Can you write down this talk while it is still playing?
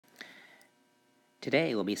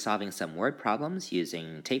Today we'll be solving some word problems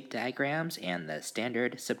using tape diagrams and the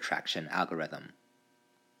standard subtraction algorithm.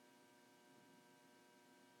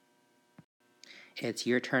 It's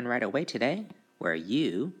your turn right away today, where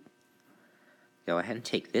you go ahead and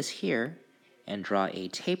take this here and draw a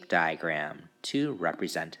tape diagram to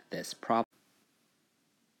represent this problem.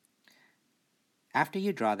 After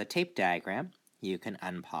you draw the tape diagram, you can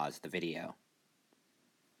unpause the video.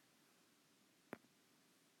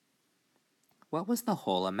 What was the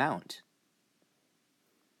whole amount?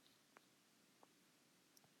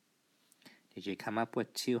 Did you come up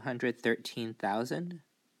with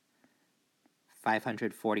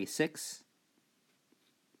 213,546?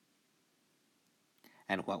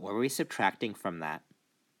 And what were we subtracting from that?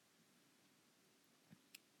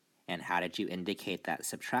 And how did you indicate that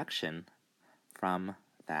subtraction from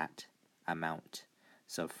that amount?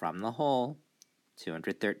 So from the whole,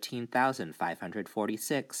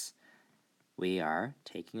 213,546, we are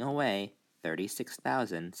taking away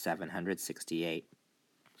 36,768.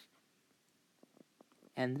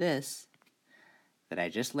 And this that I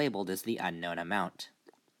just labeled is the unknown amount.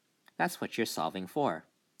 That's what you're solving for.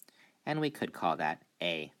 And we could call that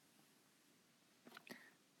A.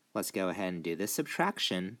 Let's go ahead and do this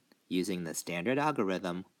subtraction using the standard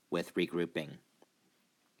algorithm with regrouping.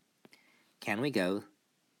 Can we go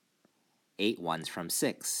 8 ones from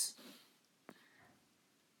 6?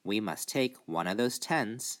 We must take one of those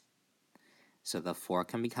 10s, so the 4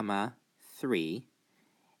 can become a 3,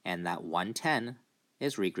 and that 110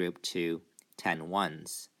 is regrouped to 10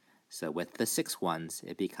 ones. So with the 6 ones,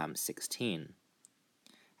 it becomes 16.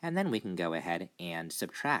 And then we can go ahead and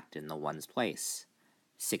subtract in the ones place.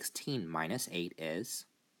 16 minus 8 is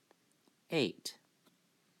 8.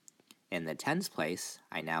 In the tens place,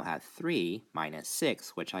 I now have 3 minus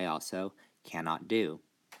 6, which I also cannot do.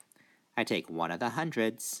 I take one of the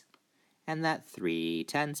hundreds, and that 3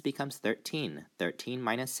 tens becomes 13. 13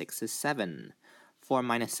 minus 6 is 7. 4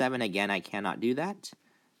 minus 7, again, I cannot do that,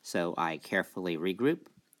 so I carefully regroup.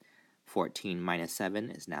 14 minus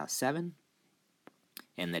 7 is now 7.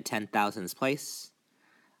 In the 10,000s place,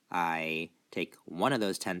 I take one of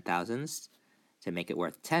those 10,000s to make it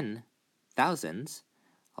worth 10 thousands,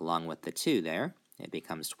 along with the 2 there. It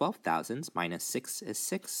becomes 12 thousands, minus 6 is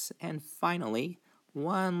 6, and finally,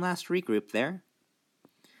 one last regroup there.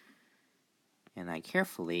 And I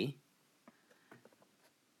carefully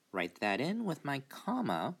write that in with my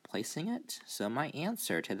comma, placing it, so my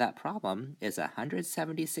answer to that problem is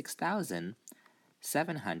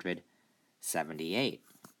 176,778.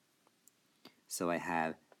 So I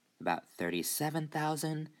have about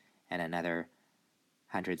 37,000 and another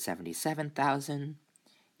 177,000,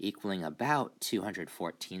 equaling about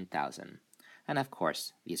 214,000. And of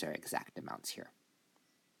course, these are exact amounts here.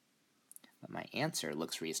 But my answer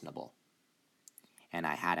looks reasonable. And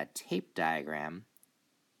I had a tape diagram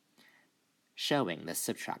showing this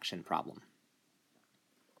subtraction problem.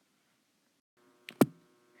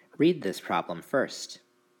 Read this problem first.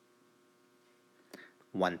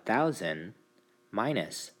 1,000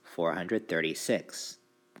 minus 436.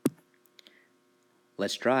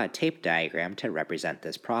 Let's draw a tape diagram to represent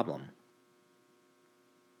this problem.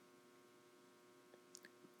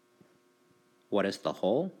 What is the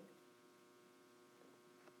whole?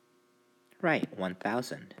 Right,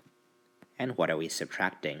 1,000. And what are we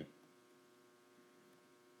subtracting?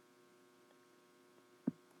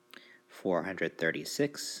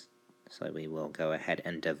 436. So we will go ahead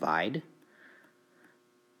and divide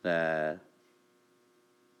the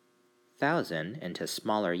 1,000 into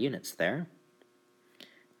smaller units there.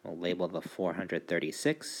 We'll label the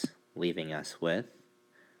 436, leaving us with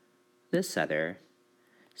this other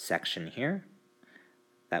section here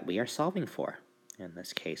that we are solving for. In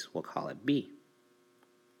this case, we'll call it B.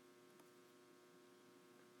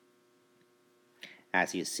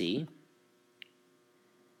 As you see,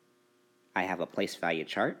 I have a place value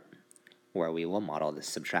chart where we will model this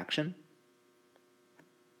subtraction.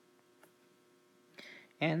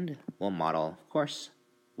 And we'll model, of course,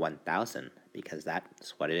 1,000, because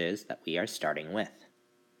that's what it is that we are starting with.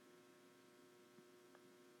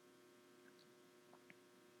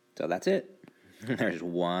 So that's it. There's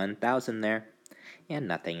 1,000 there, and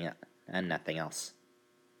nothing else.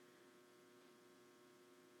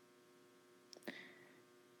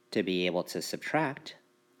 To be able to subtract,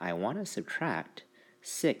 I want to subtract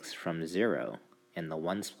 6 from 0 in the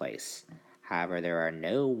ones place. However, there are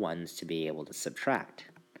no ones to be able to subtract.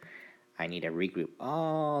 I need to regroup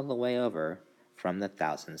all the way over from the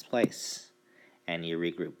thousands place. And you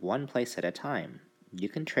regroup one place at a time. You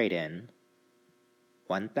can trade in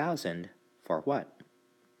 1,000 for what?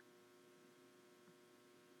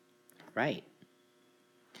 Right,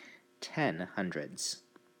 10 hundreds.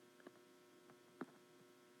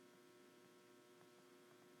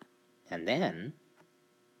 And then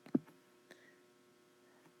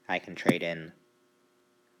I can trade in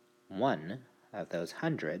one of those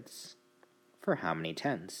hundreds for how many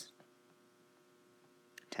tens?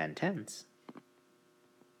 10 tens.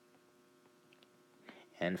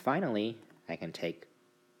 And finally, I can take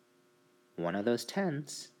one of those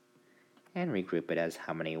tens and regroup it as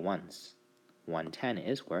how many ones? 1 10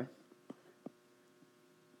 is worth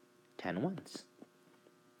 10 ones.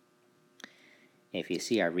 If you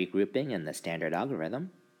see our regrouping in the standard algorithm,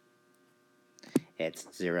 it's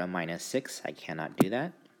 0 minus 6. I cannot do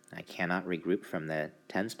that. I cannot regroup from the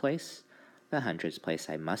tens place. The hundreds place,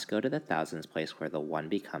 I must go to the thousands place where the 1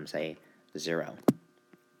 becomes a 0.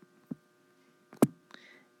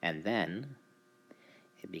 And then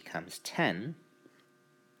it becomes 10,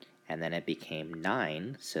 and then it became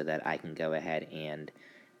 9, so that I can go ahead and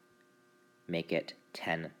make it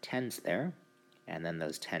 10 tens there. And then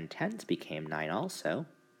those 10 tens became 9 also,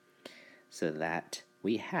 so that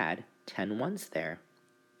we had 10 ones there.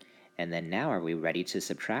 And then now, are we ready to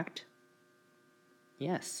subtract?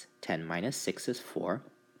 Yes, 10 minus 6 is 4.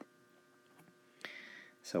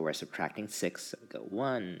 So we're subtracting 6. So we go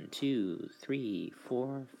 1, 2, 3,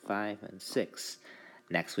 4, 5, and 6.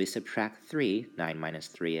 Next we subtract 3. 9 minus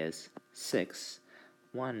 3 is 6.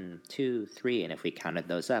 1, 2, 3, and if we counted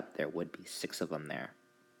those up, there would be 6 of them there,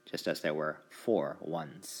 just as there were 4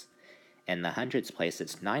 ones. In the hundreds place,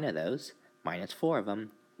 it's 9 of those, minus 4 of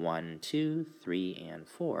them, 1, 2, 3, and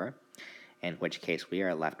 4, in which case we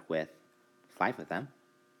are left with 5 of them.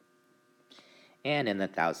 And in the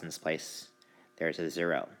thousands place, there's a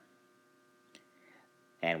 0.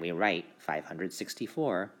 And we write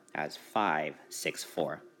 564 as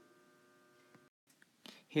 564.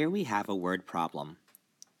 Here we have a word problem.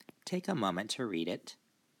 Take a moment to read it.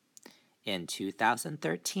 In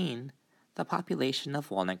 2013, the population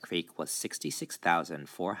of Walnut Creek was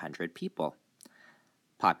 66,400 people.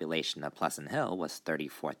 Population of Pleasant Hill was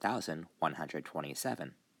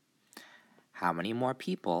 34,127. How many more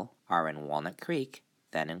people are in Walnut Creek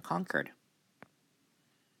than in Concord?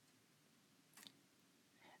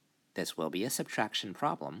 This will be a subtraction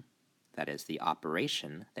problem. That is the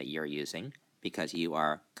operation that you're using because you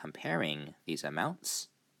are comparing these amounts.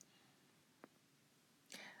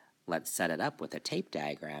 Let's set it up with a tape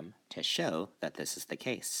diagram to show that this is the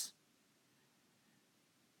case.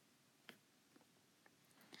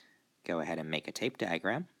 Go ahead and make a tape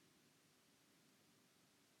diagram.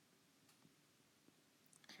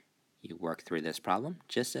 You work through this problem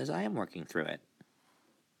just as I am working through it.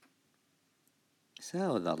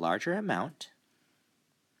 So the larger amount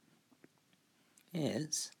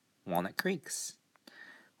is Walnut Creek's,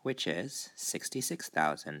 which is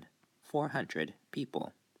 66,400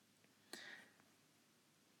 people.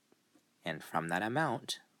 And from that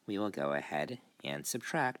amount, we will go ahead and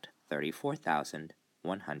subtract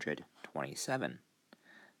 34,127.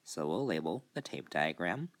 So we'll label the tape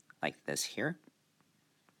diagram like this here.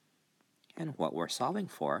 And what we're solving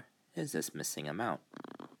for is this missing amount.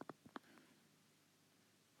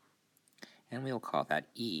 And we'll call that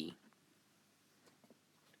E.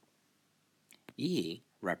 E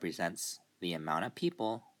represents the amount of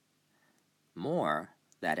people more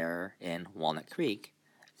that are in Walnut Creek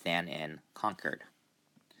than in Concord.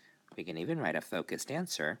 We can even write a focused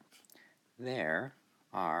answer. There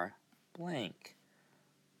are blank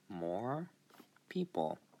more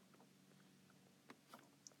people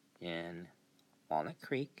in Walnut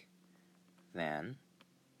Creek than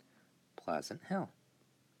Pleasant Hill.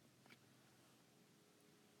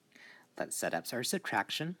 Let's set up our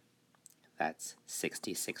subtraction. That's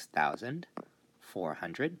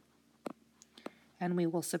 66,400. And we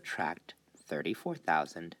will subtract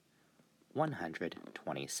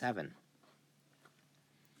 34,127.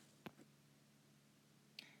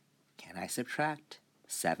 Can I subtract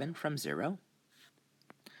 7 from 0?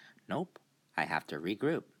 Nope, I have to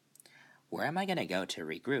regroup. Where am I going to go to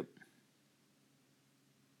regroup?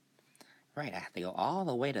 Right, I have to go all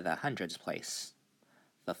the way to the hundreds place.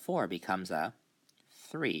 The 4 becomes a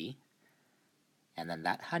 3, and then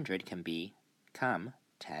that 100 can become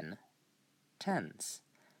 10 tens.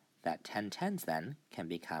 That 10 tens then can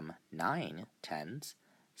become 9 tens,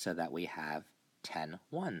 so that we have 10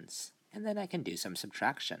 ones. And then I can do some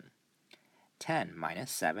subtraction. 10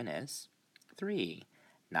 minus 7 is 3.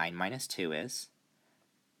 9 minus 2 is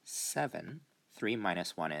 7. 3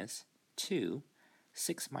 minus 1 is 2.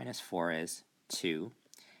 6 minus 4 is 2.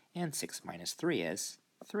 And 6 minus 3 is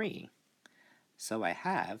 3. So I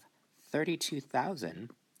have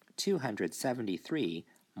 32,273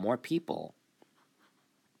 more people.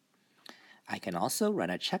 I can also run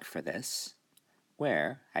a check for this,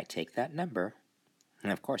 where I take that number,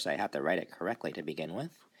 and of course I have to write it correctly to begin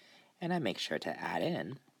with, and I make sure to add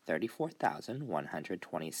in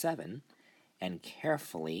 34,127, and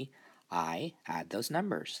carefully I add those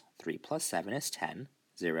numbers. 3 plus 7 is 10,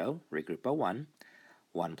 0, regroup a 1.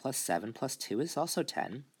 1 plus 7 plus 2 is also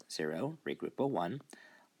 10, 0, regroup a 1.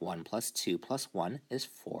 1 plus 2 plus 1 is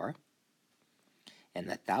 4. In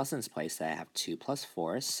the thousands place, I have 2 plus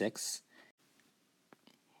 4 is 6.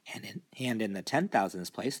 And in the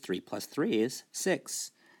 10,000s place, 3 plus 3 is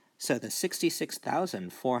 6. So the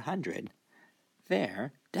 66,400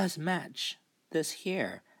 there does match this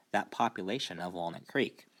here, that population of Walnut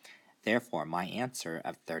Creek. Therefore, my answer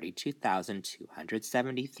of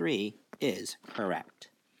 32,273 is correct.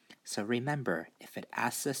 So remember, if it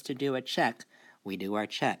asks us to do a check, we do our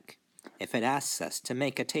check. If it asks us to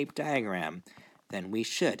make a tape diagram, then we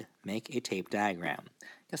should make a tape diagram. I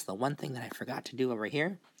guess the one thing that I forgot to do over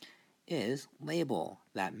here is label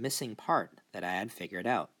that missing part that I had figured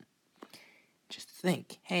out. Just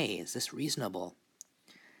think, hey, is this reasonable?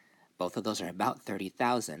 Both of those are about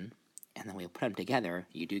 30,000, and then we put them together,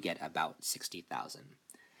 you do get about 60,000.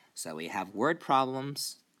 So we have word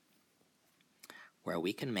problems where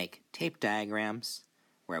we can make tape diagrams,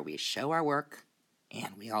 where we show our work,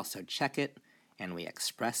 and we also check it, and we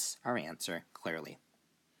express our answer clearly.